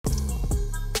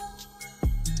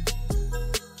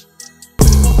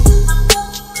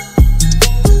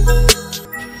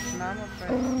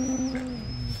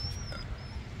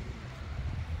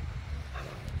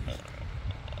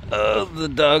Oh, the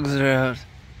dogs are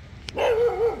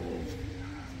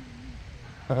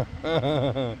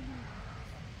out.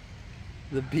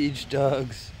 The beach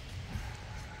dogs.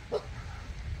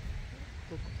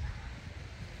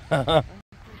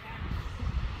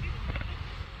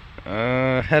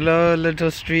 Hello,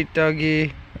 little street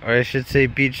doggy, or I should say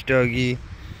beach doggy.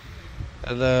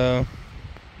 Hello,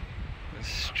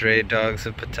 stray dogs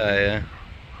of Pattaya.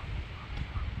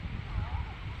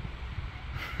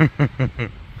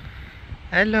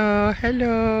 Hello,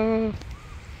 hello.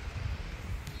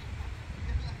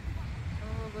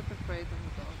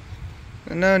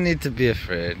 No need to be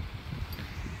afraid.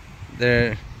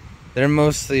 They're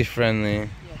mostly friendly. Yeah,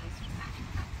 that's true.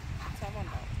 Some are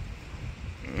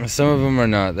not. Some of them are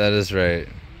not. That is right.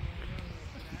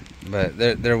 But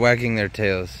they're wagging their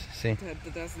tails. See?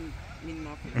 That doesn't mean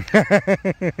nothing.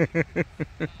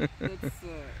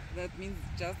 That means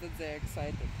just that they're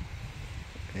excited.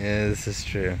 Yeah, this is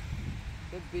true.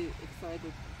 They'd be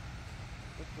excited.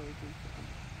 That's what it is.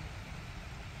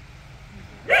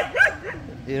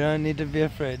 You don't need to be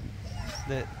afraid.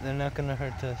 They're not gonna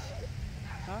hurt us.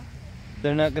 Huh?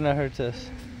 They're not gonna hurt us.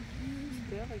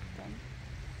 They're like 10.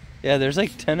 Yeah, there's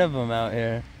like 10 of them out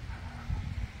here.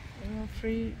 They're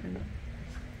 3 and...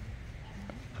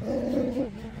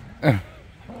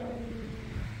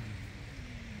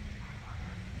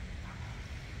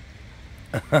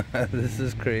 This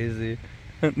is crazy.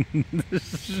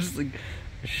 This is just like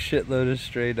a shitload of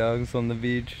stray dogs on the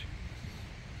beach.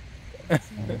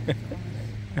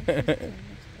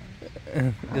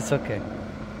 It's okay.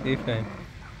 You're fine.